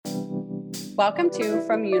Welcome to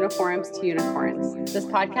From Uniforms to Unicorns. This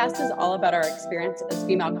podcast is all about our experience as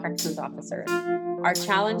female corrections officers, our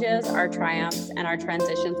challenges, our triumphs, and our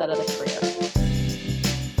transitions out of the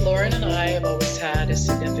career. Lauren and I have always had a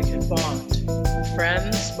significant bond.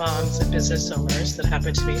 Friends, moms, and business owners that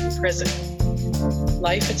happened to meet in prison.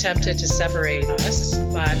 Life attempted to separate us,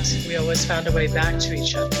 but we always found a way back to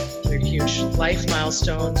each other through huge life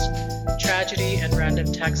milestones, tragedy, and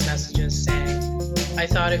random text messages saying, "I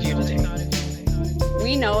thought of you today."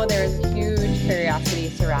 We know there's huge curiosity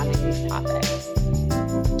surrounding these topics,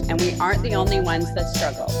 and we aren't the only ones that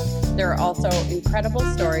struggle. There are also incredible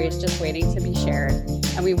stories just waiting to be shared,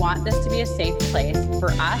 and we want this to be a safe place for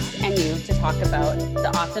us and you to talk about the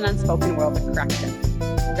often unspoken world of corrections.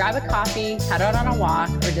 Grab a coffee, head out on a walk,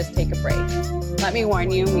 or just take a break. Let me warn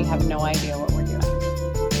you, we have no idea what we're doing.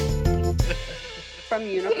 From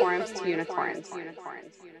uniforms to unicorns.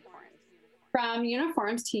 From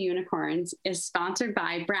Uniforms to Unicorns is sponsored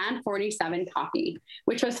by Brand 47 Coffee,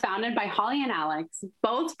 which was founded by Holly and Alex,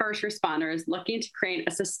 both first responders looking to create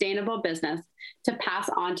a sustainable business to pass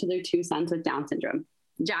on to their two sons with Down syndrome,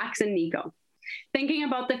 Jax and Nico. Thinking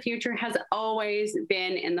about the future has always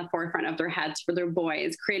been in the forefront of their heads for their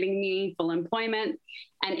boys, creating meaningful employment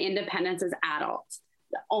and independence as adults.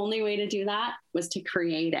 The only way to do that was to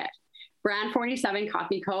create it. Brand 47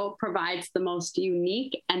 Coffee Co. provides the most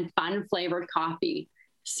unique and fun flavored coffee.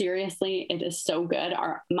 Seriously, it is so good.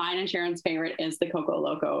 Mine and Sharon's favorite is the Coco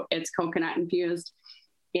Loco. It's coconut infused.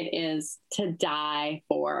 It is to die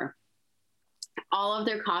for. All of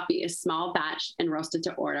their coffee is small batch and roasted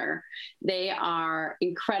to order. They are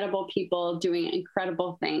incredible people doing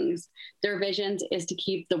incredible things. Their visions is to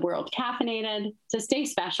keep the world caffeinated, to stay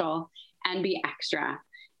special, and be extra.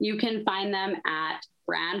 You can find them at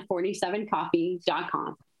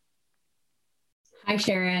brand47coffee.com. Hi,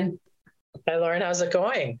 Sharon. Hi, Lauren. How's it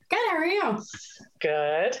going? Good. How are you?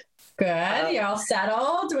 Good. Good. You all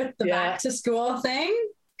settled with the back to school thing?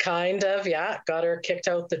 Kind of, yeah. Got her kicked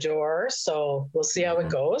out the door. So we'll see how it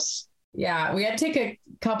goes. Yeah, we had to take a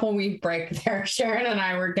couple week break there. Sharon and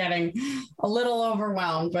I were getting a little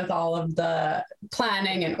overwhelmed with all of the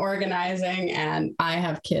planning and organizing, and I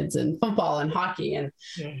have kids in football and hockey, and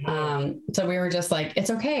so we were just like, it's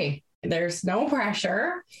okay. There's no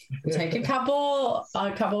pressure. Take a couple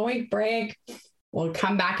week break. We'll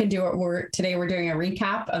come back and do it. Today we're doing a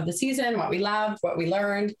recap of the season, what we loved, what we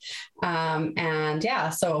learned, and yeah,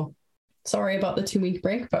 so. Sorry about the 2 week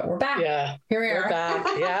break, but we're back. Yeah. Here we are. We're back.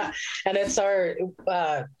 Yeah. And it's our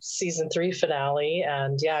season 3 finale.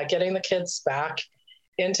 And yeah, getting the kids back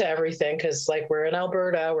into everything. Cause like we're in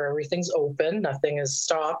Alberta where everything's open, nothing is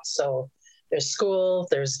stopped. So there's school,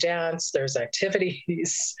 there's dance, there's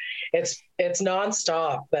activities. It's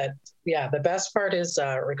nonstop. But yeah, the best part is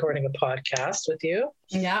recording a podcast with you.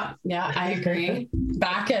 Yeah, I agree.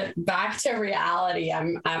 Back to reality.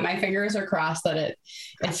 My fingers are crossed that it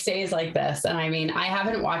stays like this. And I mean, I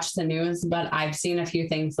haven't watched the news, but I've seen a few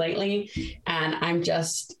things lately, and I'm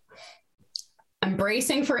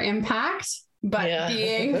bracing for impact, but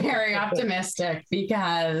being very optimistic,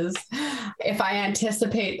 because if I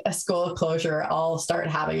anticipate a school closure, I'll start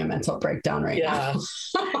having a mental breakdown now.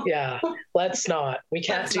 Yeah. Let's not. We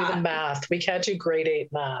can't do the math. We can't do grade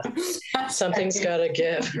 8 math. Something's got to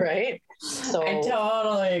give, right? So I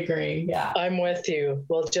totally agree. Yeah. I'm with you.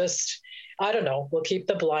 We'll I don't know, we'll keep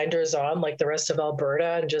the blinders on like the rest of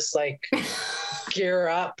Alberta and just like gear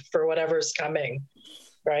up for whatever's coming.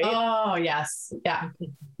 Right? Oh, yes. Yeah,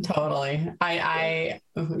 totally. I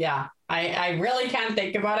really can't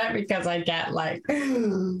think about it because I get like,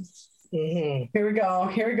 here we go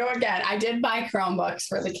again. I did buy Chromebooks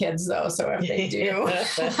for the kids though. So if they do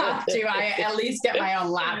have to, I at least get my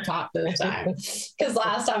own laptop this time. Because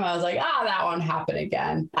last time I was like, that won't happen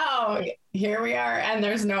again. Oh, here we are. And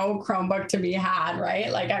there's no Chromebook to be had,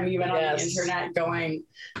 right? Like I'm even on the internet going,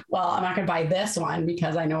 well, I'm not going to buy this one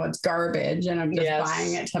because I know it's garbage and I'm just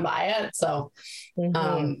buying it to buy it. So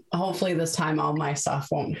hopefully this time all my stuff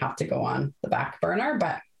won't have to go on the back burner,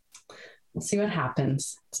 but we'll see what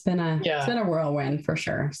happens. It's been a whirlwind for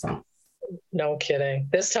sure. So no kidding.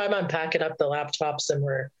 This time I'm packing up the laptops and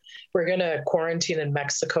we're going to quarantine in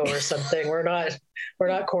Mexico or something. We're not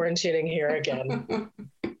quarantining here again.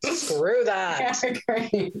 Screw that. Yeah,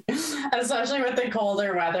 great. Especially with the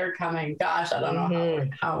colder weather coming. Gosh, I don't know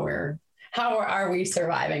how are we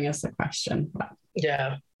surviving is the question. But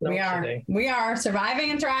yeah, we are surviving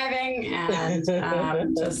and thriving, and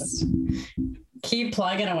just keep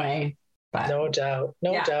plugging away. But no doubt.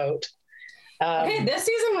 Okay, this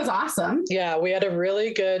season was awesome. Yeah, we had a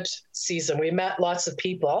really good season. We met lots of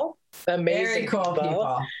people. amazing very cool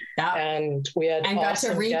people. Yeah. And we had got to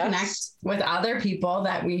reconnect guests with other people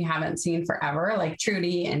that we haven't seen forever, like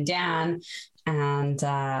Trudy and Dan. And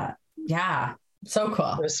so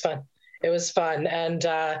cool. It was fun. And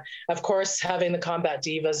of course, having the Combat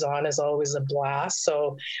Divas on is always a blast.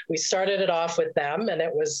 So we started it off with them, and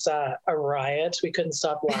it was a riot. We couldn't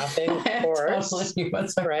stop laughing, of course. Totally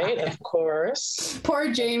was a right? riot. Of course.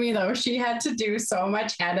 Poor Jamie, though. She had to do so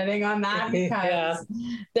much editing on that because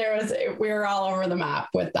we were all over the map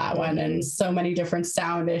with that one, and so many different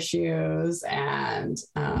sound issues. And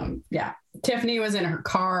Tiffany was in her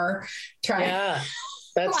car trying. Yeah.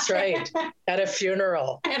 That's right. At a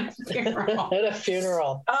funeral. At a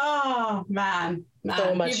funeral. Oh, man.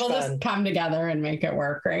 So much People fun. just come together and make it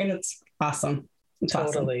work, right? It's awesome.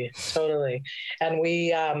 Totally. And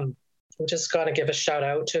we just got to give a shout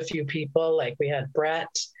out to a few people. Like we had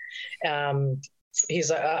Brett.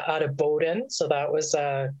 He's out of Bowden, so that was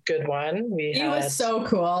a good one. He was so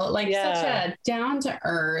cool. Like such a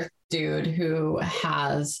down-to-earth dude who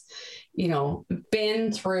has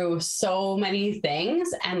been through so many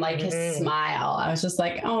things, and like his smile, I was just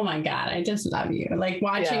like, oh my God, I just love you. Like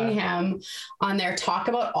watching him on there talk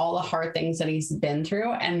about all the hard things that he's been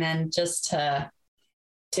through, and then just to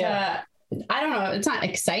I don't know, it's not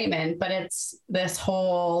excitement, but it's this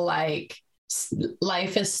whole like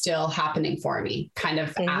life is still happening for me kind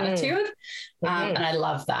of attitude. And I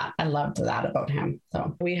love that. I loved that about him.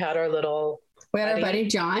 So we had our buddy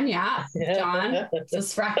John. John,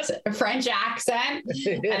 his French accent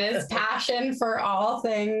and his passion for all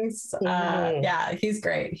things. He's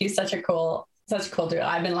great. He's such a cool dude.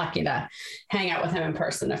 I've been lucky to hang out with him in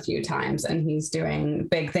person a few times, and he's doing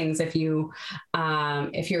big things. If you're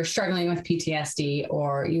struggling with PTSD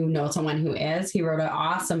or someone who is, he wrote an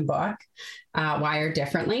awesome book, Wired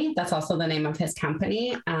Differently. That's also the name of his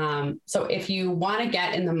company. So if you want to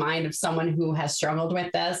get in the mind of someone who has struggled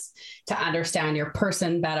with this to understand your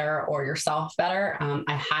person better or yourself better,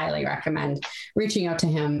 I highly recommend reaching out to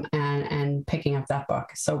him and picking up that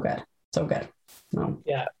book. So good.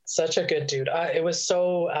 Yeah, such a good dude. It was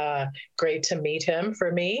so great to meet him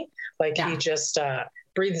for me. Like he just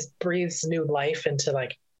breathes new life into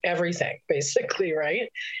like everything basically,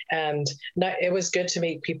 right? And it was good to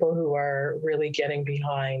meet people who are really getting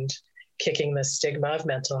behind kicking the stigma of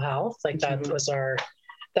mental health. Like that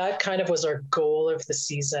kind of was our goal of the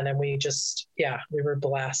season, and we just we were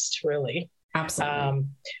blessed, really. Absolutely.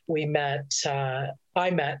 I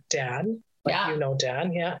met Dan.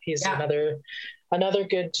 Dan. Yeah, he's another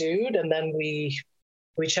good dude. And then we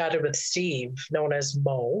chatted with Steve, known as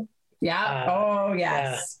Mo. Oh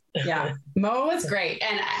yes. Mo was great.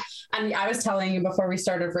 And I was telling you before we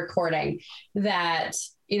started recording that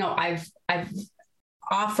I've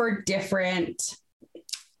offered different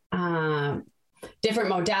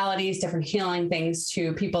modalities, different healing things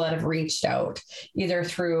to people that have reached out, either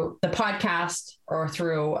through the podcast or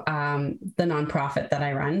through the nonprofit that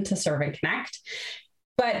I run, To Serve and Connect.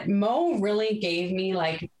 But Mo really gave me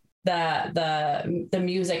like the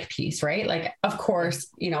music piece, right? Like, of course,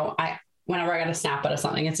 whenever I got to snap out of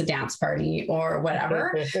something, it's a dance party or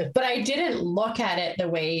whatever, but I didn't look at it the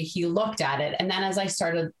way he looked at it. And then as I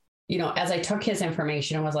started, as I took his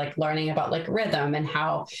information and was like learning about like rhythm and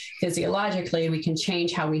how physiologically we can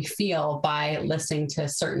change how we feel by listening to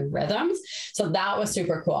certain rhythms. So that was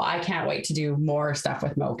super cool. I can't wait to do more stuff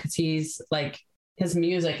with Mo, because he's like, his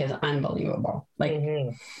music is unbelievable. Like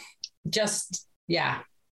just the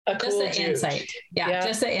insight.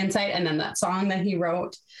 Just the insight. And then that song that he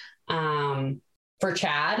wrote for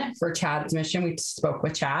Chad's mission, we spoke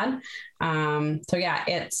with Chad.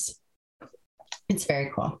 It's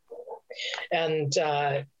very cool. And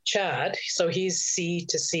Chad, so he's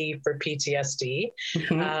C2C for PTSD,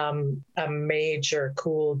 a major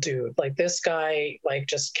cool dude. Like this guy, like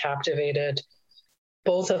just captivated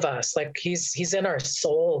both of us. Like he's in our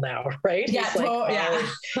soul now, right?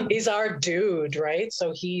 He's our dude, right?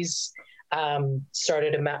 So he's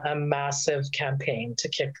started a massive campaign to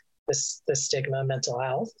kick the stigma of mental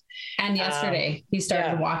health. And yesterday he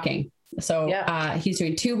started walking. So he's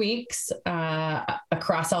doing 2 weeks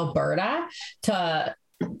across Alberta to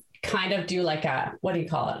kind of do like a, what do you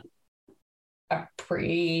call it? A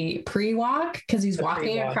pre-walk, because he's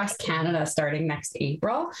walking across Canada starting next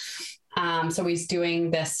April. So he's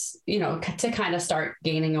doing this, to kind of start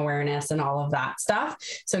gaining awareness and all of that stuff.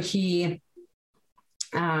 So he's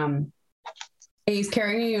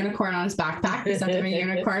carrying a unicorn on his backpack. He sent him a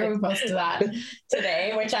unicorn. We posted that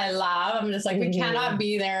today, which I love. I'm just like, we cannot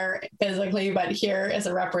be there physically, but here is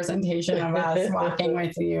a representation of us walking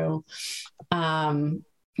with you.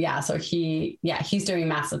 So he's doing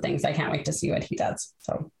massive things. I can't wait to see what he does.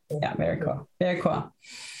 So Yeah, very cool. Very cool.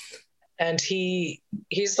 And he's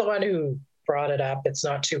the one who brought it up. It's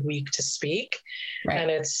not too weak to speak. Right.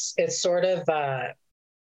 And it's sort of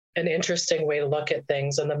an interesting way to look at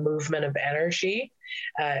things and the movement of energy.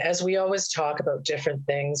 As we always talk about different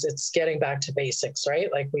things, it's getting back to basics,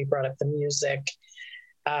 right? Like we brought up the music,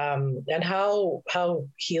 and how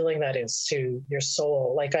healing that is to your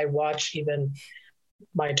soul. Like I watch even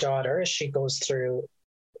my daughter as she goes through,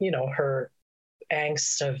 her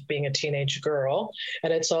angst of being a teenage girl.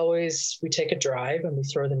 And it's always, we take a drive and we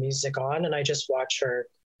throw the music on and I just watch her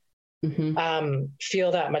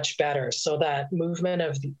feel that much better. So that movement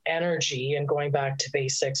of the energy and going back to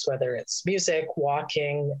basics, whether it's music,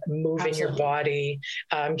 walking, moving your body,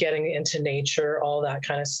 getting into nature, all that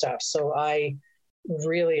kind of stuff. So I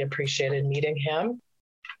really appreciated meeting him.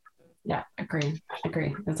 Yeah, agree.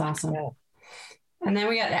 That's awesome. Yeah. And then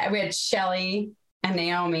we had Shelly and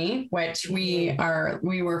Naomi, which we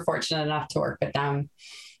were fortunate enough to work with them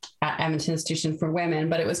at Edmonton Institution for Women,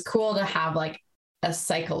 but it was cool to have like a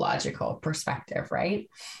psychological perspective, right?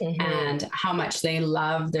 And how much they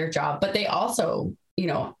love their job, but they also,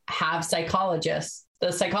 have psychologists.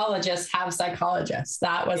 The psychologists have psychologists.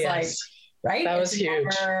 That was like, right? That was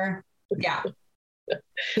huge. Yeah.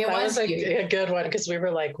 That was a good one because we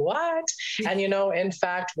were like, what? And, in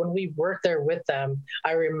fact, when we worked there with them,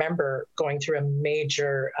 I remember going through a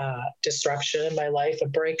major disruption in my life, a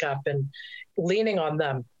breakup, and leaning on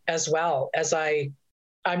them as well as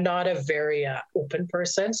I'm not a very open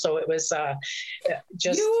person. So it was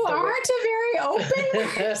just... You aren't a very open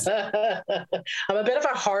I'm a bit of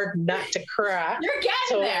a hard nut to crack. You're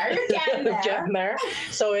getting there.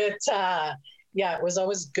 So it was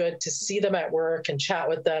always good to see them at work and chat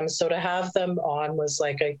with them. So to have them on was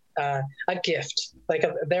like a gift. Like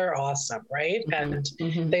they're awesome, right? And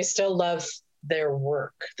they still love their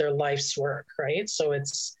work, their life's work, right? So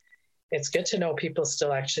it's good to know people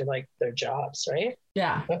still actually like their jobs, right?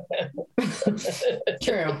 Yeah.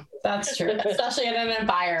 True. That's true. Especially in an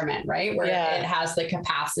environment, right? Where it has the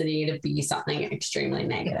capacity to be something extremely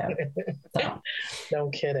negative. So no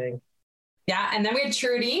kidding. Yeah. And then we had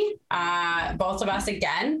Trudy. Both of us,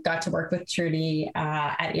 again, got to work with Trudy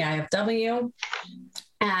at EIFW.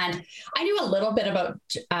 And I knew a little bit about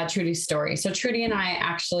Trudy's story. So Trudy and I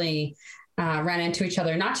actually ran into each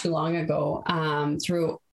other not too long ago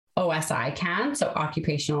through OSI CAN, so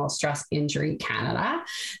Occupational Stress Injury Canada.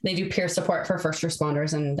 They do peer support for first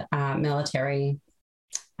responders and military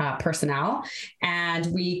personnel. And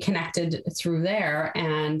we connected through there,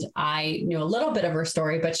 and I knew a little bit of her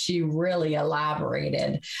story, but she really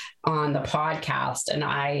elaborated on the podcast, and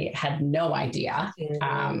I had no idea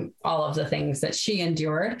all of the things that she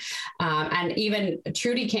endured. And even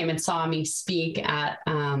Trudy came and saw me speak at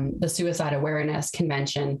the Suicide Awareness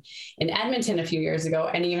Convention in Edmonton a few years ago,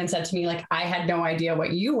 and even said to me, like, I had no idea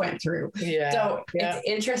what you went through. So it's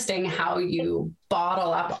interesting how you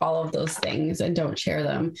bottle up all of those things and don't share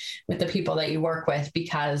them with the people that you work with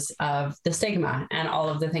because of the stigma and all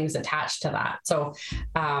of the things attached to that. So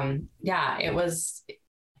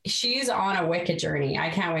she's on a wicked journey. I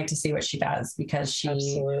can't wait to see what she does, because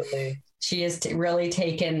she has really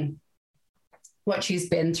taken what she's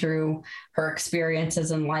been through, her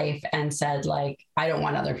experiences in life, and said, like, I don't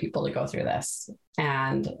want other people to go through this.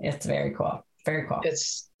 And it's very cool. Very cool.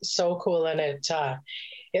 It's so cool. And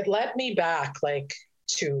it led me back like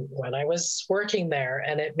to when I was working there,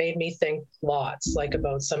 and it made me think lots like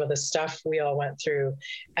about some of the stuff we all went through.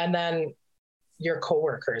 And then your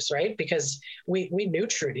coworkers, right? Because we knew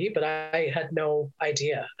Trudy, but I had no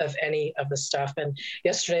idea of any of the stuff. And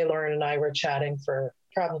yesterday, Lauren and I were chatting for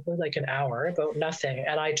probably like an hour about nothing.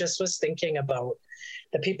 And I just was thinking about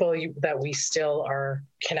the people that we still are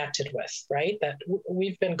connected with, right? That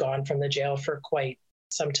we've been gone from the jail for quite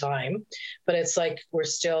some time, but it's like we're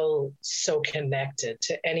still so connected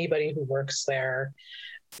to anybody who worked there,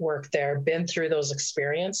 been through those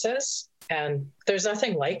experiences. And there's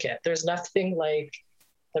nothing like it. There's nothing like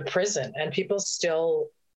the prison, and people still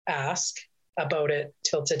ask about it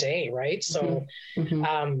till today, right? So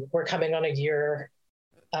we're coming on a year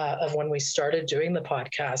of when we started doing the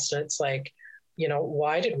podcast. And it's like,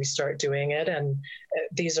 why did we start doing it? And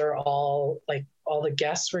these are all like all the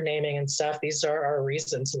guests we're naming and stuff. These are our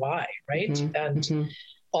reasons why, right? And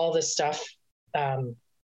all the stuff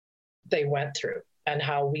they went through, and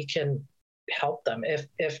how we can help them,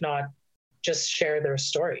 if not just share their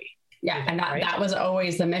story. Yeah. And that was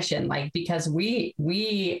always the mission, like, because we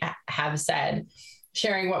have said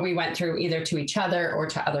sharing what we went through either to each other or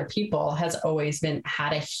to other people has always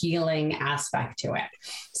had a healing aspect to it.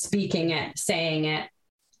 Speaking it, saying it,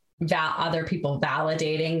 other people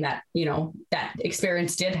validating that, you know, that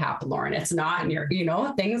experience did happen, Lauren. It's not your, you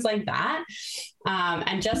know, things like that.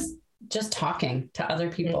 And just talking to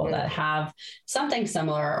other people that have something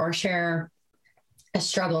similar or share a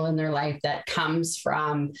struggle in their life that comes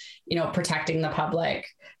from, you know, protecting the public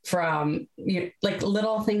from, you know, like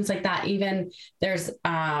little things like that. Even there's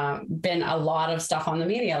been a lot of stuff on the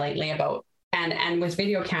media lately about, and with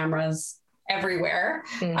video cameras everywhere,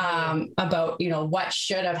 about, you know, what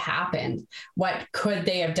should have happened, what could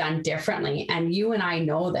they have done differently. And you and I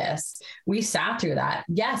know this, we sat through that.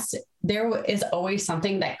 Yes, there is always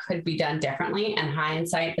something that could be done differently, and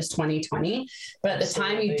hindsight is 2020, but at the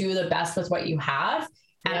time you do the best with what you have.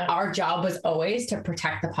 And our job was always to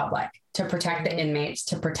protect the public, to protect the inmates,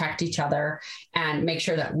 to protect each other, and make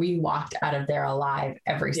sure that we walked out of there alive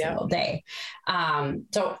every single day.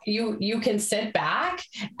 So you can sit back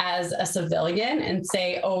as a civilian and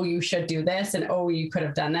say, oh, you should do this, and oh, you could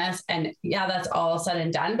have done this. And yeah, that's all said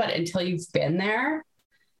and done. But until you've been there,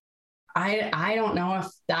 I don't know if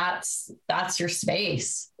that's your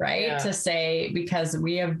space, right? To say, because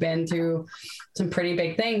we have been through some pretty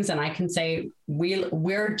big things, and I can say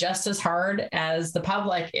we're just as hard as the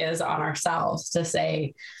public is on ourselves to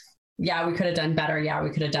say, yeah, we could have done better. Yeah, we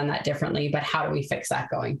could have done that differently, but how do we fix that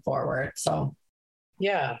going forward? So.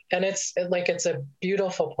 Yeah. And it's a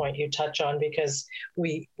beautiful point you touch on, because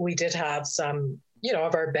we did have some, you know,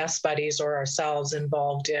 of our best buddies or ourselves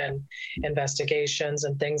involved in investigations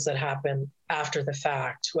and things that happen after the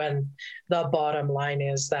fact, when the bottom line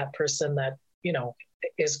is that person that, you know,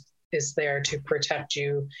 is there to protect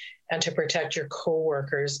you and to protect your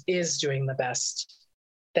coworkers is doing the best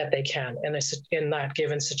that they can in that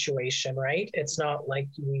given situation, right? It's not like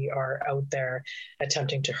we are out there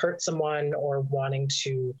attempting to hurt someone or wanting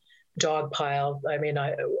to dogpile. I mean,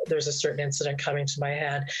 there's a certain incident coming to my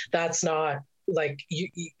head. That's not like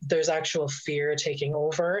there's actual fear taking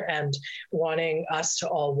over, and wanting us to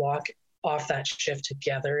all walk off that shift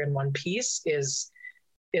together in one piece is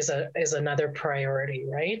another priority,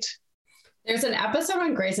 right? There's an episode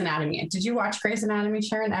on Grey's Anatomy. Did you watch Grey's Anatomy,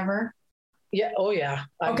 Sharon, ever? Yeah. Oh yeah.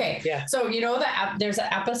 Okay. Yeah. So you know that there's an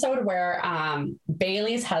episode where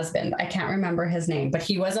Bailey's husband, I can't remember his name, but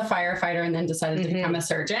he was a firefighter and then decided to become a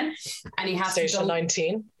surgeon, and he has Station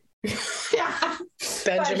 19. Yeah.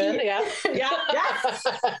 Benjamin. Yeah.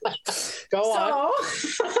 Go on.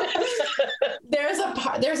 There's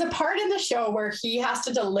a part in the show where he has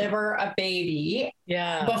to deliver a baby.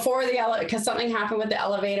 Yeah. Before because something happened with the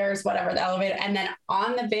elevators, whatever, the elevator. And then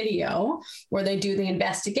on the video where they do the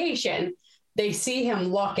investigation, they see him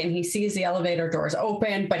look and he sees the elevator doors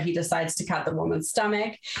open, but he decides to cut the woman's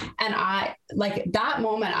stomach. And I, like, that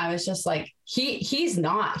moment, I was just like, he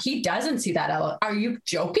doesn't see that. Are you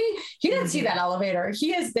joking? He didn't see that elevator.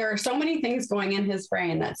 There are so many things going in his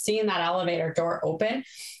brain that seeing that elevator door open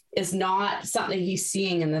is not something he's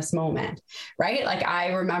seeing in this moment. Right. Like, I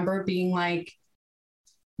remember being like,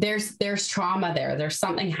 there's trauma there. There's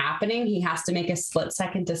something happening. He has to make a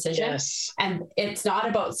split-second decision. Yes. And it's not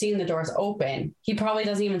about seeing the doors open. He probably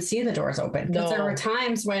doesn't even see the doors open. Because there were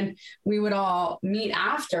times when we would all meet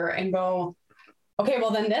after and go, okay, well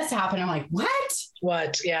then this happened. I'm like,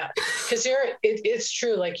 what? Yeah. Because it's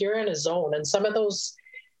true. Like, you're in a zone, and some of those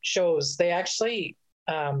shows, they actually,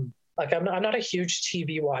 like, I'm not a huge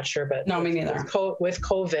TV watcher, but no, me neither. With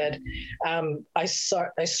COVID, I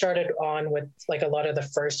started on with like a lot of the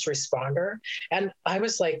first responder, and I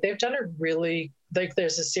was like, they've done a really, like,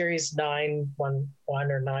 there's a series 911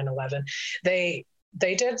 or 911. They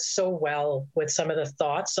did so well with some of the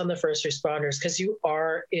thoughts on the first responders, because you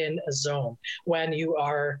are in a zone when you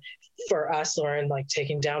are, for us, Lauren, like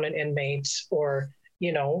taking down an inmate or,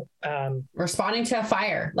 you know, responding to a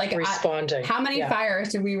fire. Like, how many fires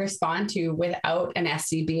did we respond to without an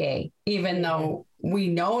SCBA? Even though we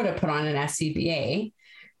know to put on an SCBA,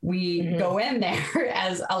 we go in there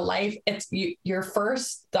as a life. It's your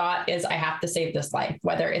first thought is, I have to save this life,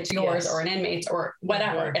 whether it's yours or an inmate's or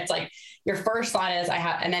whatever. It's like your first thought is,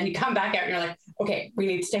 and then you come back out and you're like, okay, we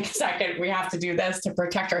need to take a second. We have to do this to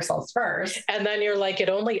protect ourselves first. And then you're like, it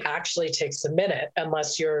only actually takes a minute,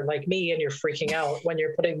 unless you're like me and you're freaking out when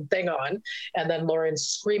you're putting the thing on. And then Lauren's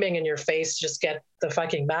screaming in your face, just get the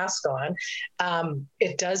fucking mask on.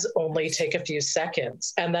 It does only take a few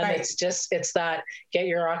seconds. And then it's that, get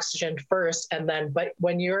your oxygen first. And then, but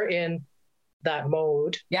when you're in that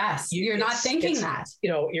mode, yes, you're not thinking that,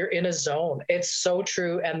 you know, you're in a zone. It's so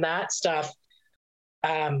true. And that stuff,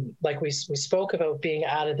 like we spoke about being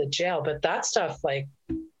out of the jail, but that stuff like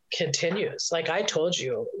continues. Like I told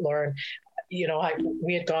you, Lauren, you know,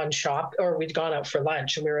 we had gone we'd gone out for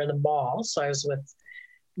lunch and we were in the mall. So I was with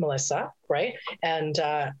Melissa, right? And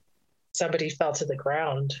somebody fell to the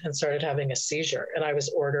ground and started having a seizure, and I was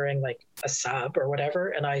ordering like a sub or whatever,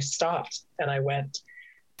 and I stopped and I went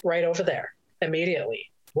right over there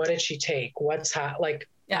immediately. What did she take?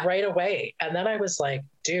 Right away. And then I was like,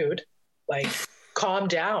 dude, like, calm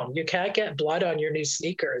down. You can't get blood on your new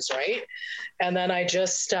sneakers, right? And then I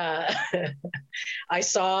just, I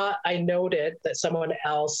noted that someone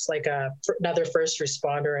else, like another first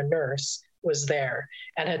responder, a nurse, was there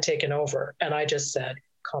and had taken over. And I just said,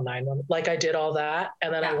 call 911. Like, I did all that.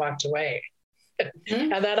 And then I walked away.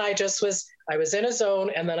 Mm-hmm. And then I was in a zone,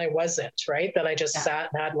 and then I wasn't, right? Then I just sat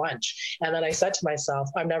and had lunch. And then I said to myself,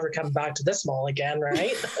 I'm never coming back to this mall again,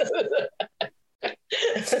 right?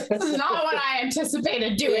 This is not what I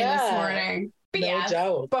anticipated doing this morning. But no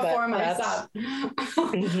doubt. Before my sub.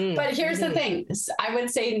 Mm-hmm. But here's the thing. I would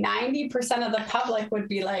say 90% of the public would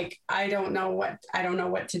be like, I don't know what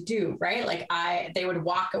to do, right? Like they would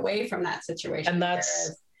walk away from that situation.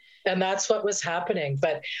 And that's what was happening.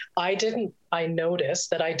 But I noticed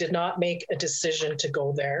that I did not make a decision to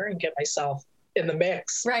go there and get myself in the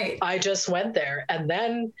mix. Right. I just went there, and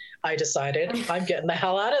then I decided I'm getting the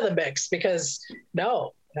hell out of the mix, because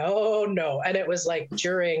no. And it was like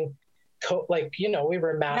during, we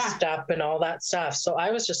were masked up and all that stuff. So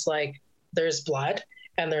I was just like, there's blood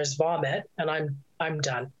and there's vomit, and I'm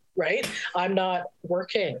done. Right. I'm not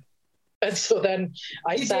working. And so then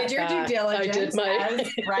you did your due diligence. I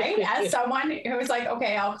did as someone who was like,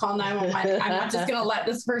 okay, I'll call 911. I'm not just going to let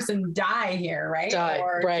this person die here, right?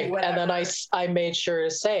 And then I made sure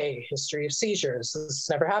to say history of seizures.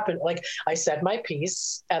 This never happened. Like, I said my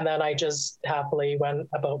piece, and then I just happily went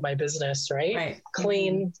about my business, right?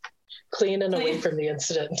 Clean and away from the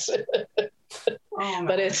incident.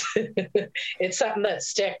 But it's something that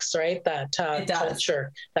sticks, right? That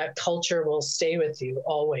culture will stay with you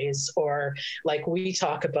always. Or like we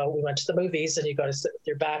talk about, we went to the movies and you got to sit with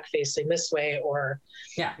your back facing this way, or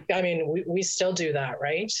I mean, we still do that,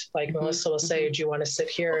 right? Like Melissa will say, do you want to sit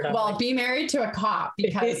here? And be married to a cop,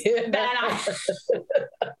 because then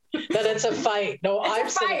it's a fight. No, I'm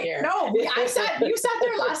sitting here. No, you sat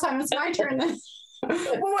there last time. It's my turn.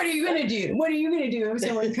 Well, what are you going to do? What are you going to do?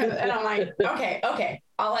 And I'm like, okay,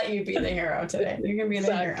 I'll let you be the hero today. You can be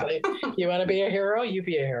the hero. You want to be a hero? You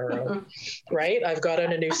be a hero, right? I've got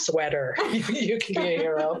on a new sweater. You can be a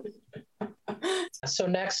hero. So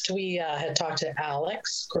next we had talked to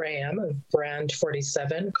Alex Graham of Brand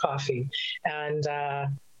 47 Coffee. And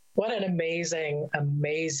what an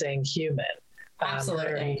amazing human.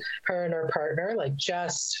 Absolutely. Her and her partner, like,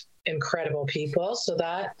 just incredible people. So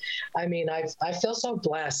that, I mean, I feel so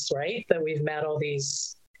blessed, right? That we've met all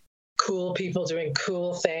these cool people doing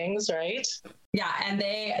cool things, right? Yeah, and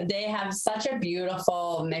they have such a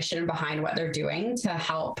beautiful mission behind what they're doing to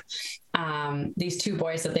help these two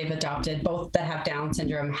boys that they've adopted, both that have Down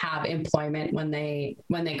syndrome, have employment when they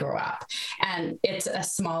grow up. And it's a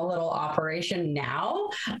small little operation now.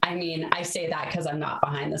 I mean, I say that because I'm not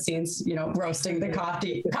behind the scenes, roasting the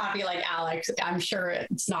coffee like Alex. I'm sure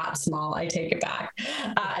it's not small. I take it back.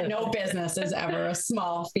 No business is ever a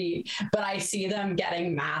small feat, but I see them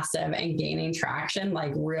getting massive and gaining traction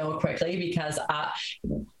like real quickly because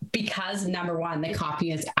number one, the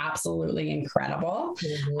coffee is absolutely incredible.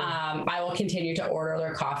 Mm-hmm. I will continue to order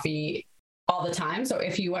their coffee all the time. So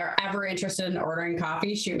if you are ever interested in ordering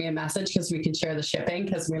coffee, shoot me a message, because we can share the shipping,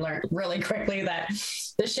 because we learned really quickly that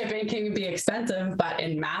the shipping can be expensive, but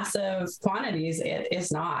in massive quantities, it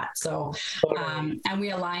is not. So, and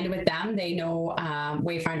we aligned with them. They know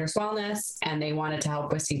Wayfinders Wellness, and they wanted to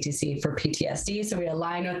help with CTC for PTSD. So we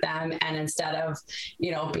aligned with them. And instead of,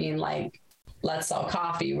 being like, let's sell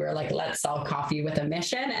coffee, we're like, let's sell coffee with a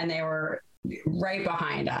mission. And they were right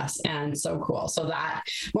behind us, and so cool. So that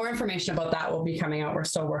more information about that will be coming out. We're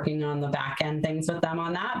still working on the back end things with them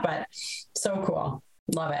on that, but so cool.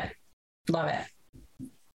 Love it.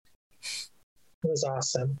 It was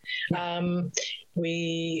awesome.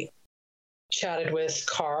 We chatted with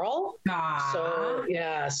Carl.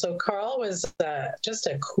 So Carl was just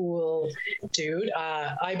a cool dude.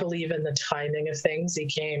 I believe in the timing of things. He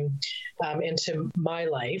came into my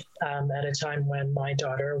life at a time when my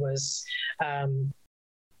daughter was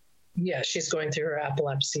she's going through her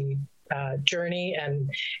epilepsy journey and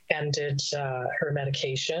ended her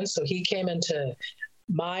medication. So he came into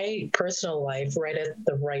my personal life right at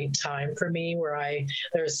the right time for me, where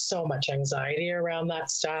there's so much anxiety around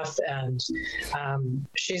that stuff, and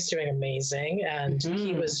she's doing amazing, and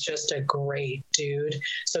he was just a great dude.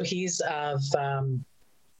 So he's of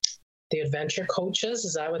the adventure coaches.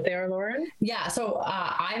 Is that what they are, Lauren? Yeah. So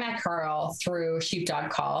I met Carl through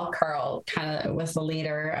Sheepdog Call. Carl kind of was the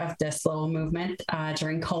leader of this little movement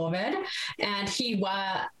during COVID, and he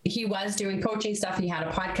was doing coaching stuff. He had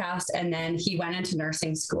a podcast, and then he went into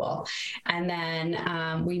nursing school. And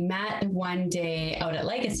then we met one day out at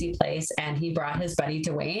Legacy Place, and he brought his buddy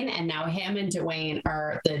Dwayne, and now him and Dwayne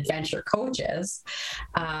are the adventure coaches,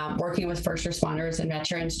 working with first responders and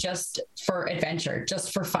veterans just for adventure,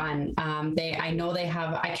 just for fun. I know they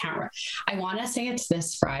have, I want to say it's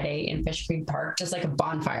this Friday in Fish Creek Park, just like a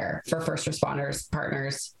bonfire for first responders,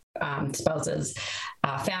 partners, spouses,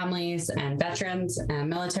 families, and veterans and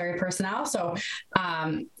military personnel. So,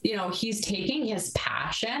 he's taking his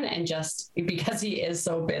passion, and just because he is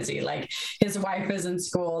so busy, like his wife is in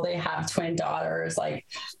school, they have twin daughters, like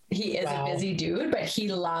he is a busy dude, but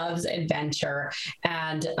he loves adventure.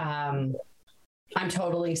 And, I'm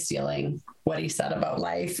totally stealing what he said about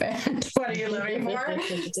life and what are you living for.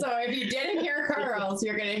 So if you didn't hear Carl's,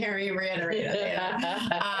 you're going to hear me reiterate it,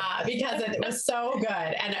 because it was so good.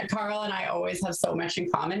 And Carl and I always have so much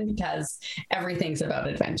in common, because everything's about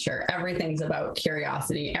adventure. Everything's about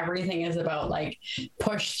curiosity. Everything is about like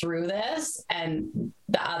push through this, and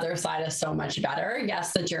the other side is so much better.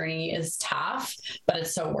 Yes, the journey is tough, but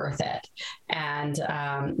it's so worth it. And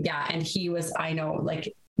and he was, I know,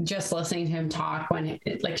 like, just listening to him talk when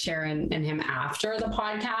like Sharon and him after the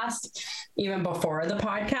podcast, even before the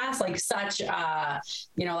podcast, like such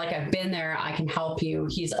like I've been there, I can help you.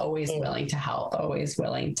 He's always willing to help, always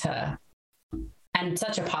willing to, and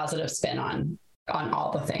such a positive spin on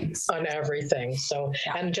all the things, on everything. So,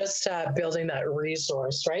 and just building that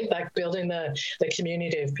resource, right? Like building the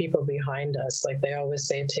community of people behind us. Like they always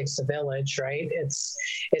say, it takes a village, right?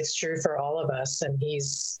 It's true for all of us. And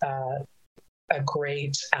he's, a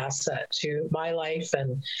great asset to my life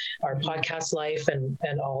and our podcast life and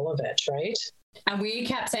all of it, right? And we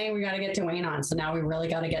kept saying we got to get Dwayne on, so now we really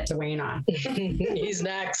got to get Dwayne on. He's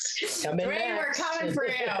next. Coming Dwayne, next. we're coming for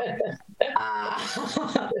you.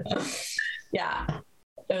 Yeah,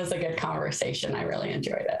 it was a good conversation. I really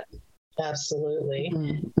enjoyed it. Absolutely.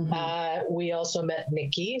 Mm-hmm. We also met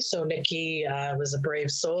Nikki. So Nikki was a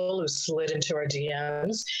brave soul who slid into our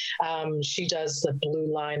DMs. She does the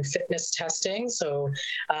Blue Line fitness testing. So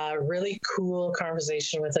really cool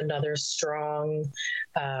conversation with another strong,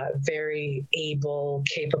 very able,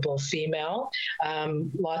 capable female.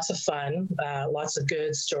 Lots of fun, lots of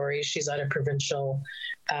good stories. She's out of provincial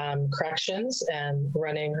corrections and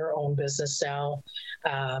running her own business now,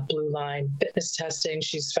 Blue Line fitness testing.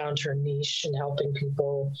 She's found her niche in helping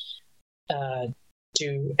people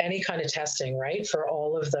do any kind of testing, right, for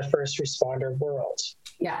all of the first responder world.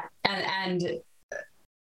 Yeah, and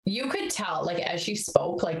you could tell, like, as she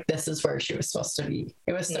spoke, like this is where she was supposed to be.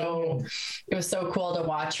 It was so cool to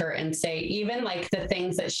watch her and say, even like the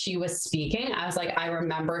things that she was speaking, I was like, I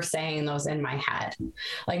remember saying those in my head,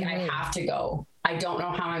 like I have to go. I don't know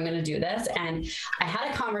how I'm going to do this. And I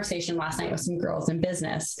had a conversation last night with some girls in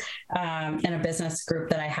business, in a business group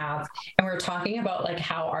that I have. And we were talking about like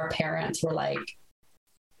how our parents were like,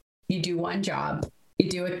 you do one job, you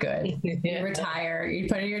do it good, you retire, you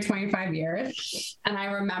put in your 25 years. And I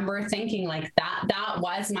remember thinking like that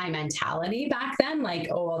was my mentality back then. Like,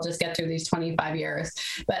 oh, I'll just get through these 25 years.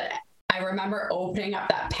 But I remember opening up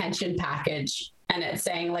that pension package and it's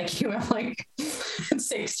saying like, you have like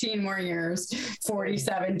 16 more years,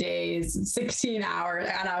 47 days, 16 hours.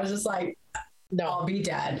 And I was just like, no, I'll be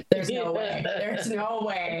dead. There's no way. There's no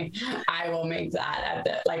way I will make that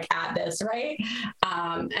at this, right?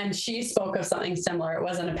 And she spoke of something similar. It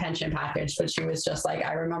wasn't a pension package, but she was just like,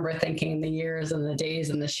 I remember thinking the years and the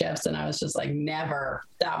days and the shifts, and I was just like, never,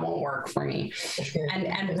 that won't work for me.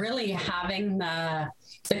 And really having the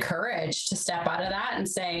courage to step out of that and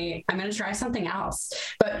say, I'm going to try something else.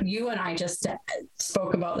 But you and I just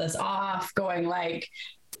spoke about this off, going like,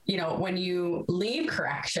 you know, when you leave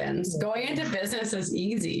corrections, going into business is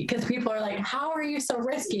easy because people are like, how are you so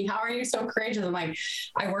risky? How are you so courageous? I'm like,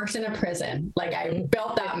 I worked in a prison. Like I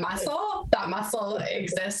built that muscle. That muscle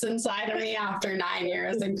exists inside of me after 9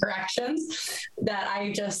 years in corrections that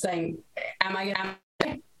I just think, am I going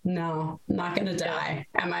to no, I'm not going to die.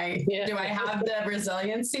 Do I have the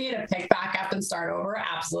resiliency to pick back up and start over?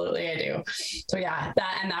 Absolutely, I do. So yeah,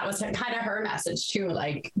 that was kind of her message too.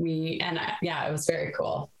 Like it was very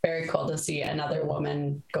cool to see another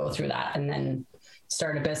woman go through that and then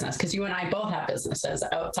start a business. Cause you and I both have businesses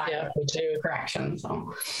outside of correction.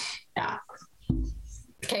 So yeah.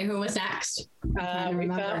 Okay, who was next?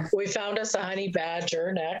 We found us a honey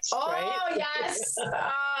badger next. Oh, right? yes.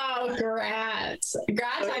 Oh, Grant.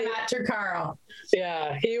 I met through Carl.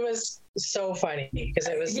 Yeah, he was so funny because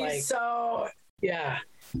it was yeah.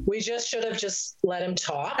 We just should have just let him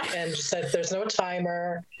talk and just said, there's no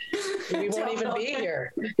timer. We won't even be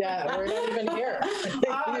here. Yeah, we're not even here.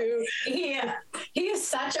 He is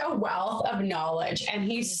such a wealth of knowledge, and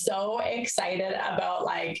he's so excited about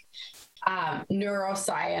like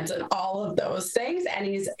neuroscience and all of those things. And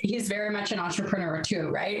he's very much an entrepreneur too,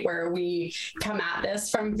 right? Where we come at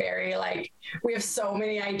this from very like, we have so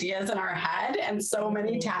many ideas in our head and so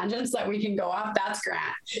many tangents that we can go off. That's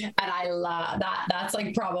Grant. And I love that. That's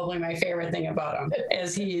like probably my favorite thing about him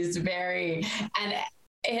is he's very, and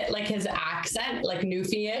like his accent, like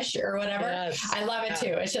Newfie-ish or whatever. Yes. I love it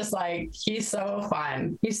too. It's just like, he's so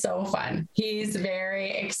fun. He's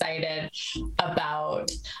very excited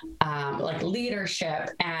about like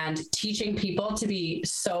leadership and teaching people to be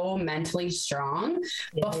so mentally strong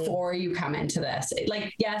before you come into this.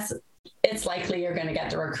 Like, yes, it's likely you're going to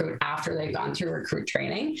get the recruit after they've gone through recruit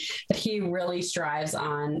training, but he really strives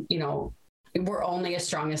on, we're only as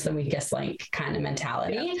strong as the weakest link kind of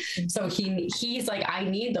mentality. Yeah. So he's like, I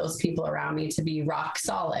need those people around me to be rock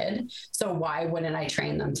solid. So why wouldn't I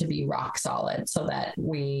train them to be rock solid so that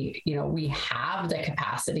we have the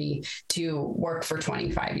capacity to work for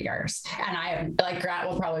 25 years. And I like Grant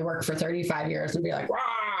will probably work for 35 years and be like, wow,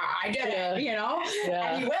 I did it, Yeah.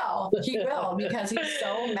 And he will because he's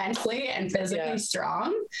so mentally and physically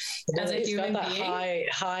strong as a human being.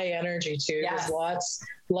 High energy too. Yes. There's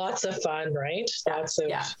lots of fun, right?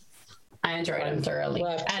 I enjoyed him thoroughly.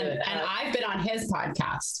 And I've been on his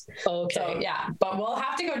podcast. Okay. So but we'll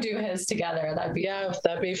have to go do his together. That'd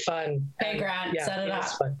be fun. Hey, Grant, set it up.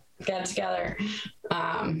 Fun. Get together.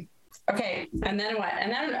 Okay. And then what?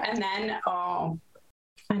 And then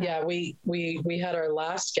yeah, we had our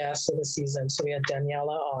last guest of the season. So we had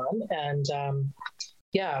Daniela on, and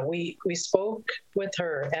we spoke with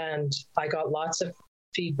her, and I got lots of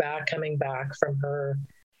feedback coming back from her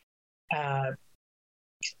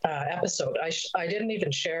episode. I didn't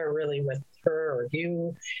even share really with her or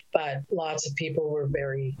you, but lots of people were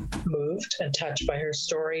very moved and touched by her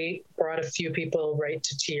story. Brought a few people right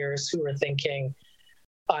to tears who were thinking,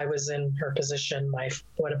 I was in her position.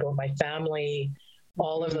 What about my family?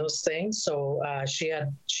 All of those things. So she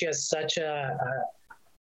has such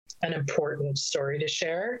an important story to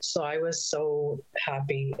share. So I was so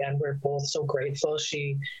happy, and we're both so grateful.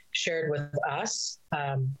 She shared with us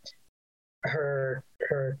her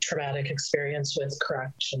traumatic experience with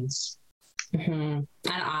corrections. Mm-hmm. And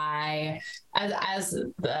I, as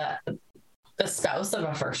the spouse of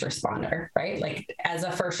a first responder, right? Like as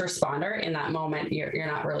a first responder in that moment, you're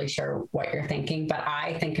not really sure what you're thinking, but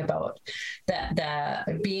I think about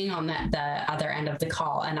the being on the other end of the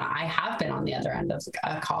call. And I have been on the other end of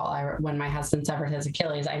a call. When my husband severed his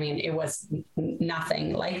Achilles, I mean, it was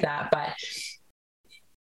nothing like that,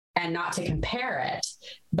 and not to compare it,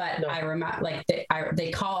 but no. I remember like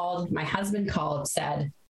they called, my husband called,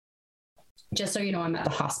 said, just so you know, I'm at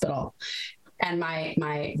the hospital. And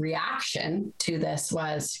my reaction to this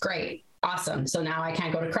was great. Awesome. So now I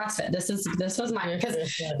can't go to CrossFit. This was my,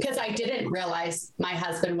 because I didn't realize my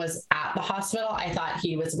husband was at the hospital. I thought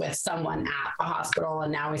he was with someone at the hospital,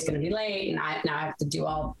 and now he's going to be late, and now I have to do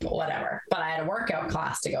all whatever, but I had a workout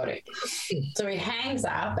class to go to. So he hangs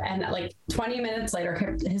up, and like 20 minutes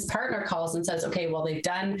later, his partner calls and says, okay, well, they've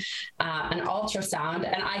done an ultrasound.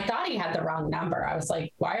 And I thought he had the wrong number. I was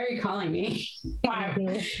like, why are you calling me? Why?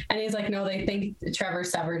 And he's like, no, they think Trevor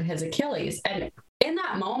severed his Achilles. And in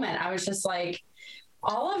that moment, I was just like,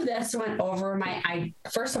 all of this went over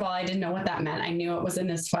first of all, I didn't know what that meant. I knew it was in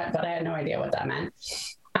his foot, but I had no idea what that meant.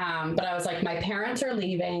 But I was like, my parents are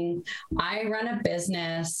leaving. I run a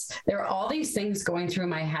business. There were all these things going through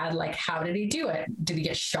my head. Like, how did he do it? Did he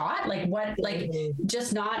get shot? Like what, like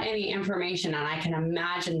just not any information. And I can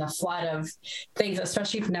imagine the flood of things,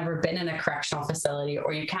 especially if you've never been in a correctional facility,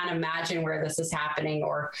 or you can't imagine where this is happening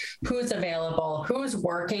or who's available, who's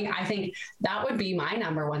working. I think that would be my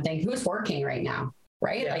number one thing. Who's working right now?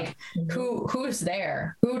 Right? Yeah. Like who's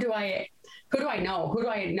there? Who do I know? Who do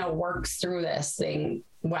I know works through this thing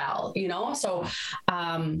well, So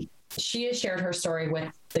she has shared her story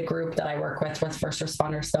with the group that I work with first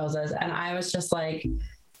responder spouses. And I was just like,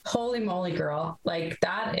 holy moly, girl, like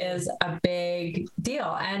that is a big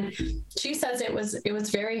deal. And she says it was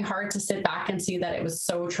very hard to sit back and see that it was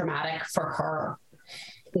so traumatic for her.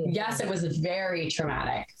 yes, it was very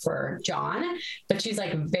traumatic for John, but she's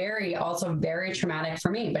like also very traumatic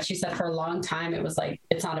for me. But she said for a long time, it was like,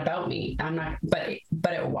 it's not about me. I'm not, but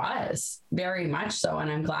it was very much so.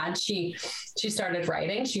 And I'm glad she started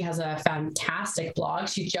writing. She has a fantastic blog.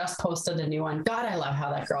 She just posted a new one. God, I love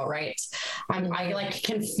how that girl writes. I like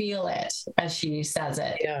can feel it as she says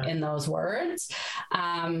it in those words.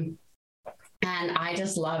 And I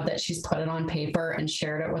just love that she's put it on paper and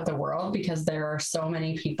shared it with the world, because there are so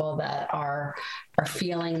many people that are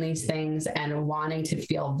feeling these things and wanting to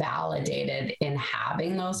feel validated in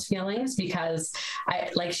having those feelings, because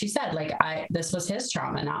like she said, this was his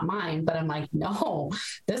trauma, not mine. But I'm like, no,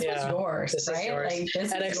 this was yours, this right? Is yours. Like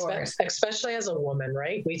this and is yours. Especially as a woman,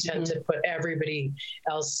 right? We tend to put everybody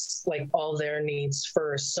else, like all their needs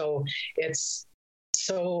first. So it's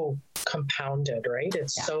so compounded, right?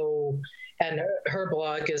 It's so. And her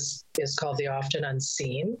blog is called The Often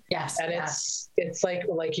Unseen. Yes. And it's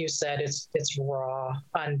like you said, it's raw,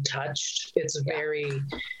 untouched. It's very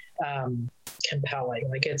compelling.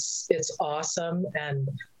 Like it's awesome. And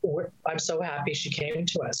I'm so happy she came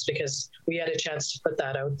to us, because we had a chance to put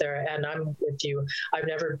that out there. And I'm with you. I've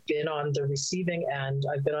never been on the receiving end.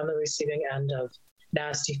 I've been on the receiving end of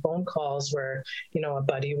nasty phone calls where, a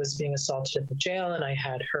buddy was being assaulted at the jail, and I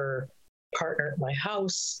had her partner at my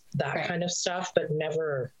house, that kind of stuff, but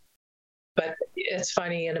it's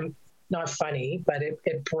funny, and not funny, but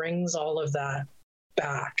it brings all of that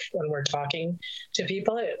back when we're talking to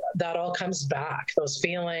people. That all comes back, those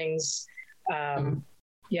feelings, how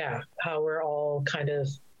we're all kind of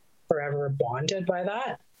forever bonded by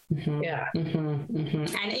that.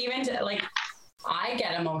 And even I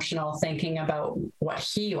get emotional thinking about what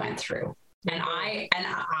he went through. And I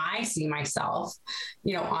see myself,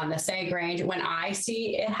 on the SAG range. When I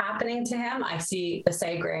see it happening to him, I see the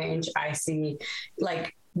SAG range. I see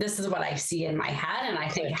this is what I see in my head. And I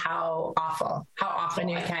think how awful,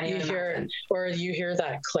 and I can't even imagine. Or you hear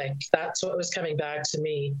that click. That's what was coming back to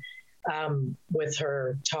me with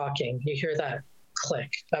her talking. You hear that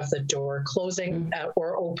click of the door closing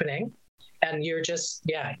or opening. And you're just,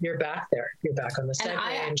 you're back there. You're back on the SAG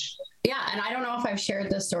range. Yeah. And I don't know if I've shared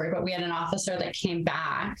this story, but we had an officer that came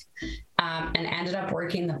back and ended up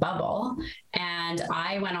working the bubble. And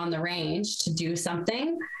I went on the range to do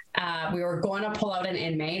something. We were going to pull out an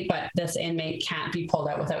inmate, but this inmate can't be pulled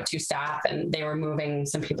out without two staff, and they were moving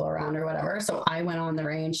some people around or whatever. So I went on the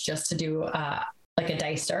range just to do a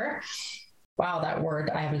dicer. Wow, that word,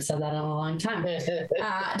 I haven't said that in a long time,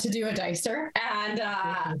 to do a dicer.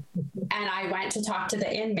 And I went to talk to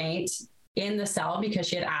the inmate in the cell, because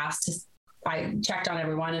she had asked I checked on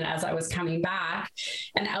everyone. And as I was coming back,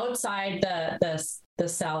 and outside the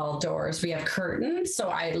cell doors, we have curtains. So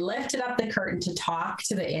I lifted up the curtain to talk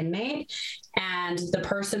to the inmate, and the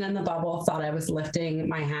person in the bubble thought I was lifting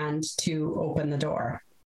my hand to open the door.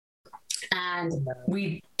 And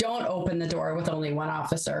we don't open the door with only one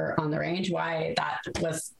officer on the range. Why? That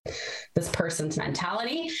was this person's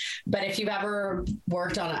mentality. But if you've ever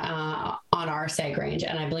worked on our SAG range,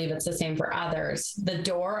 and I believe it's the same for others, the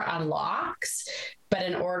door unlocks, but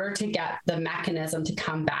in order to get the mechanism to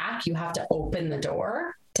come back, you have to open the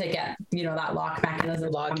door to get, that lock mechanism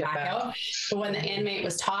to come back out. But when the inmate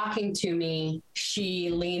was talking to me, she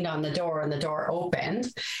leaned on the door and the door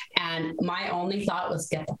opened. And my only thought was,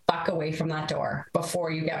 get the fuck away from that door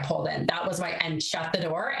before you get pulled in. That was and shut the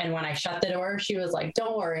door. And when I shut the door, she was like,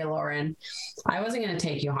 don't worry, Lauren, I wasn't going to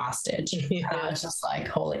take you hostage. And I was just like,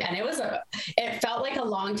 holy, and it felt like a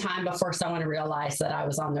long time before someone realized that I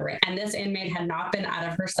was on the ring. And this inmate had not been out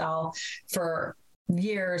of her cell for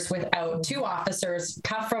years without two officers,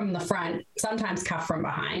 cuffed from the front, sometimes cuffed from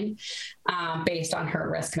behind, based on her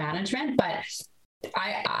risk management. But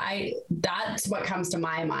I that's what comes to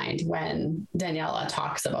my mind when Daniela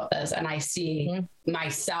talks about this, and I see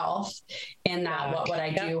myself in that. What would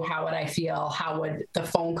I do? How would I feel? How would the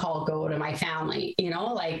phone call go to my family?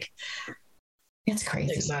 It's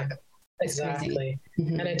crazy. Exactly.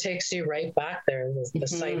 And it takes you right back there. The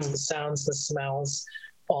sights, the sounds, the smells,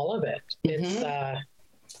 all of it. It's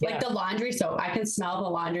like the laundry soap. I can smell the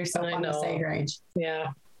laundry soap on the SAG range.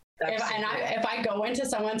 Yeah. If I go into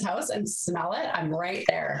someone's house and smell it, I'm right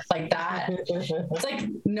there like that. It's like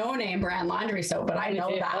no name brand laundry soap, but I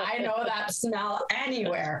know that smell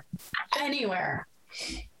anywhere.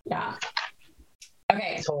 Yeah.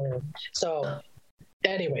 Okay. So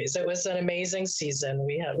anyways, it was an amazing season.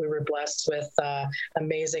 We were blessed with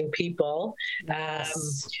amazing people.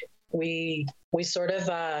 Yes. We sort of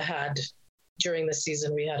had, during the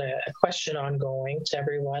season, we had a question ongoing to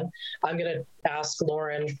everyone. I'm going to ask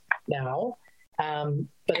Lauren now.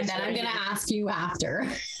 But and then I'm going to ask you after.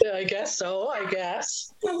 I guess so. I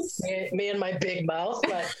guess me and my big mouth.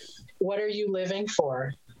 But what are you living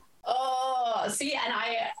for? Oh, see, and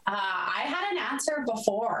I had an answer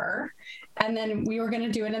before, and then we were going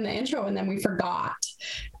to do it in the intro, and then we forgot.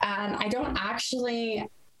 And I don't actually.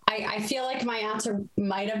 I feel like my answer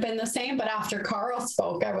might have been the same, but after Carl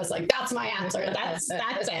spoke, I was like, "That's my answer. That's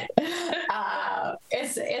it."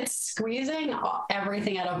 It's squeezing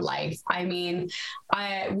everything out of life. I mean,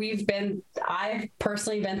 I've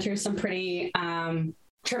personally been through some pretty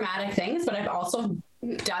traumatic things, but I've also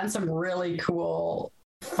done some really cool,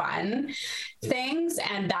 fun things,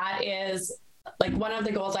 and that is like one of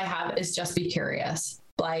the goals I have is just be curious.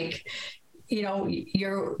 Like, you know,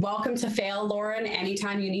 you're welcome to fail, Lauren,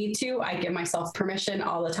 anytime you need to. I give myself permission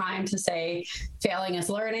all the time to say failing is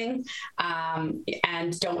learning,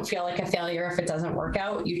 and don't feel like a failure if it doesn't work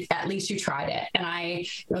out. At least you tried it. And I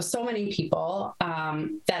know so many people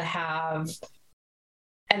that have,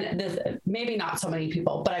 and this, maybe not so many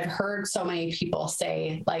people, but I've heard so many people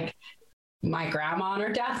say, like, my grandma on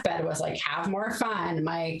her deathbed was like, have more fun.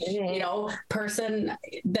 My, you know, person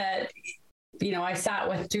that, you know, I sat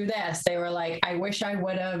with through this, they were like, I wish I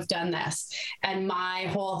would have done this. And my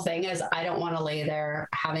whole thing is, I don't want to lay there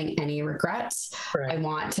having any regrets. Right. I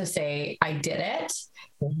want to say I did it.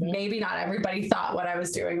 Maybe not everybody thought what I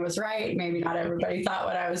was doing was right. Maybe not everybody thought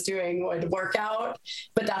what I was doing would work out,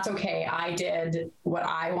 but that's okay. I did what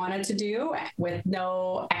I wanted to do with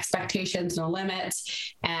no expectations, no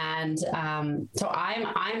limits. And so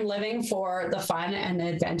I'm living for the fun and the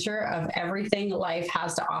adventure of everything life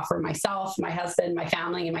has to offer myself, my husband, my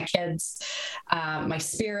family, and my kids, my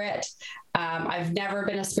spirit. I've never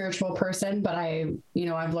been a spiritual person, but I've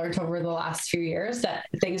learned over the last few years that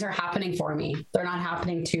things are happening for me. They're not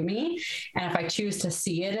happening to me. And if I choose to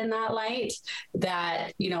see it in that light,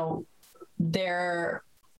 that, you know,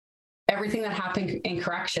 everything that happened in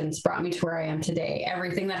corrections brought me to where I am today.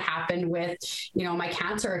 Everything that happened with, you know, my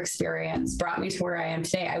cancer experience brought me to where I am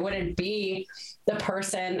today. I wouldn't be the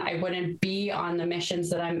person, I wouldn't be on the missions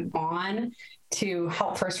that I'm on to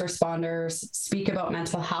help first responders, speak about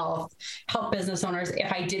mental health, help business owners,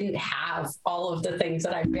 if I didn't have all of the things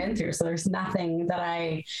that I've been through. So there's nothing that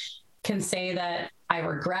I can say that I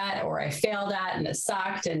regret or I failed at and it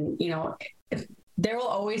sucked. And, you know, there will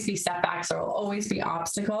always be setbacks, there will always be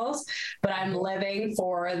obstacles, but I'm living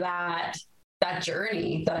for that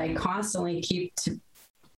journey that I constantly keep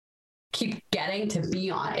getting to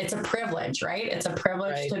be on. It's a privilege, right? It's a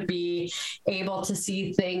privilege to be able to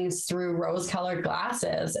see things through rose-colored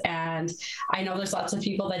glasses. And I know there's lots of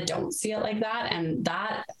people that don't see it like that, and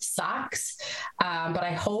that sucks. But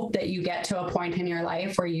I hope that you get to a point in your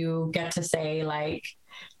life where you get to say, like,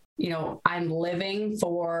 you know, I'm living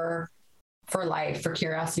for life, for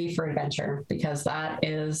curiosity, for adventure, because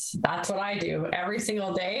that's what I do every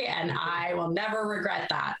single day. And I will never regret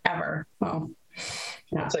that, ever. Well,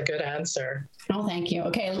 yeah. That's a good answer. Oh, thank you.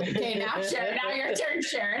 Okay, now Sharon, now your turn,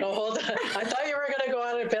 Sharon. Oh, hold on. I thought you were going to go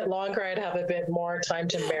on a bit longer. I'd have a bit more time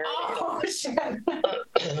to marinate. Oh, Sharon.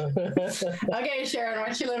 Okay, Sharon,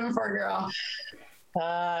 what you living for, girl?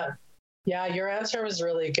 Yeah, your answer was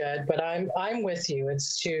really good, but I'm with you.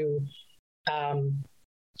 It's to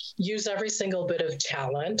use every single bit of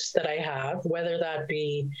talent that I have, whether that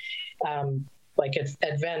be like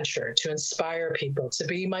adventure, to inspire people, to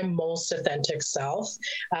be my most authentic self,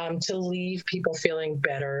 to leave people feeling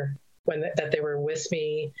better that they were with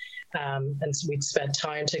me, and so we'd spend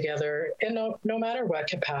time together in no matter what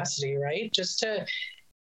capacity, right? Just to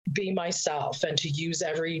be myself and to use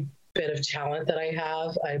every bit of talent that I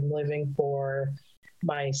have. I'm living for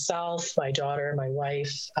myself, my daughter, my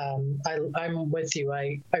wife. I'm with you.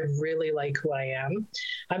 I really like who I am.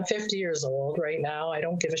 I'm 50 years old right now. I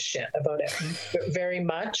don't give a shit about it very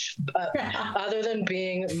much, other than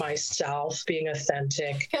being myself, being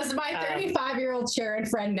authentic. Because my 35-year-old Sharon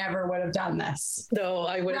friend never would have done this. No,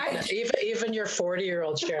 I would have. Right? Even your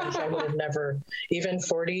 40-year-old Sharon friend would have never. Even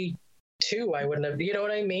 42, I wouldn't have. You know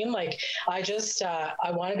what I mean? Like, I just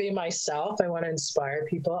I want to be myself. I want to inspire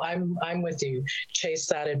people. I'm with you. Chase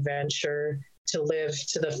that adventure, to live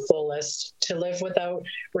to the fullest, to live without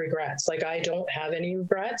regrets. Like, I don't have any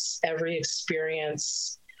regrets. Every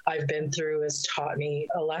experience I've been through has taught me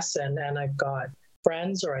a lesson, and I've got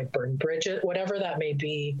friends, or I burned bridges, whatever that may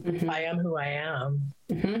be. I am who I am.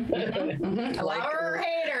 Love her or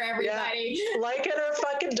hate her, everybody. Yeah, like it or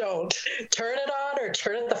fucking don't. Turn it on or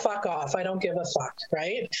turn it the fuck off. I don't give a fuck,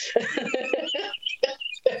 right?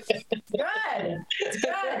 Good. It's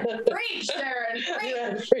good. Preach, Sharon. Preach.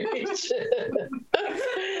 Yeah, preach.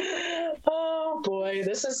 Oh boy,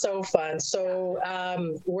 this is so fun. So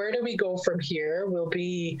where where do we go from here? We'll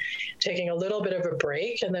be taking a little bit of a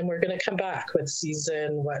break, and then we're going to come back with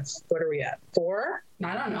season, what are we at, 4?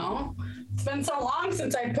 I don't know. It's been so long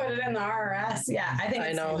since I put it in the RRS. Yeah, I think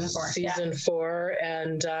it's season 4.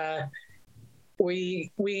 And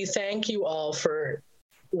we thank you all for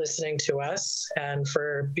listening to us and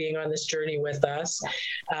for being on this journey with us.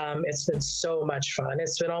 It's been so much fun.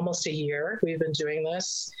 It's been almost a year we've been doing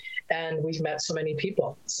this, and we've met so many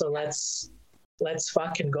people. So let's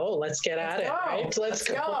fucking go. Let's get at it, right? Let's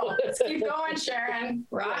go. Let's keep going, Sharon.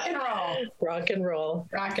 Rock and roll. Rock and roll.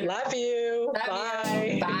 Rock and Love you.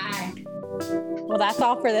 Bye. Bye. Well, that's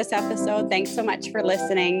all for this episode. Thanks so much for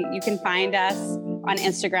listening. You can find us on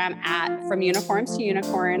Instagram at From Uniforms to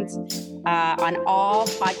Unicorns, on all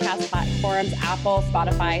podcast platforms, Apple,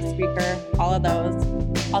 Spotify, Spreaker, all of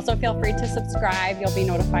those. Also, feel free to subscribe. You'll be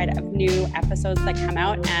notified of new episodes that come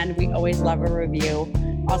out, and we always love a review.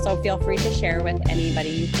 Also, feel free to share with anybody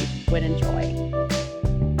you think would enjoy.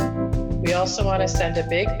 We also want to send a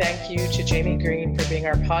big thank you to Jamie Green for being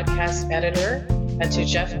our podcast editor, and to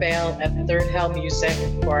Jeff Bale at Third Hell Music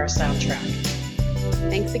for our soundtrack.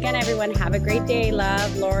 Thanks again, everyone. Have a great day.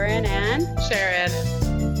 Love, Lauren and Sharon.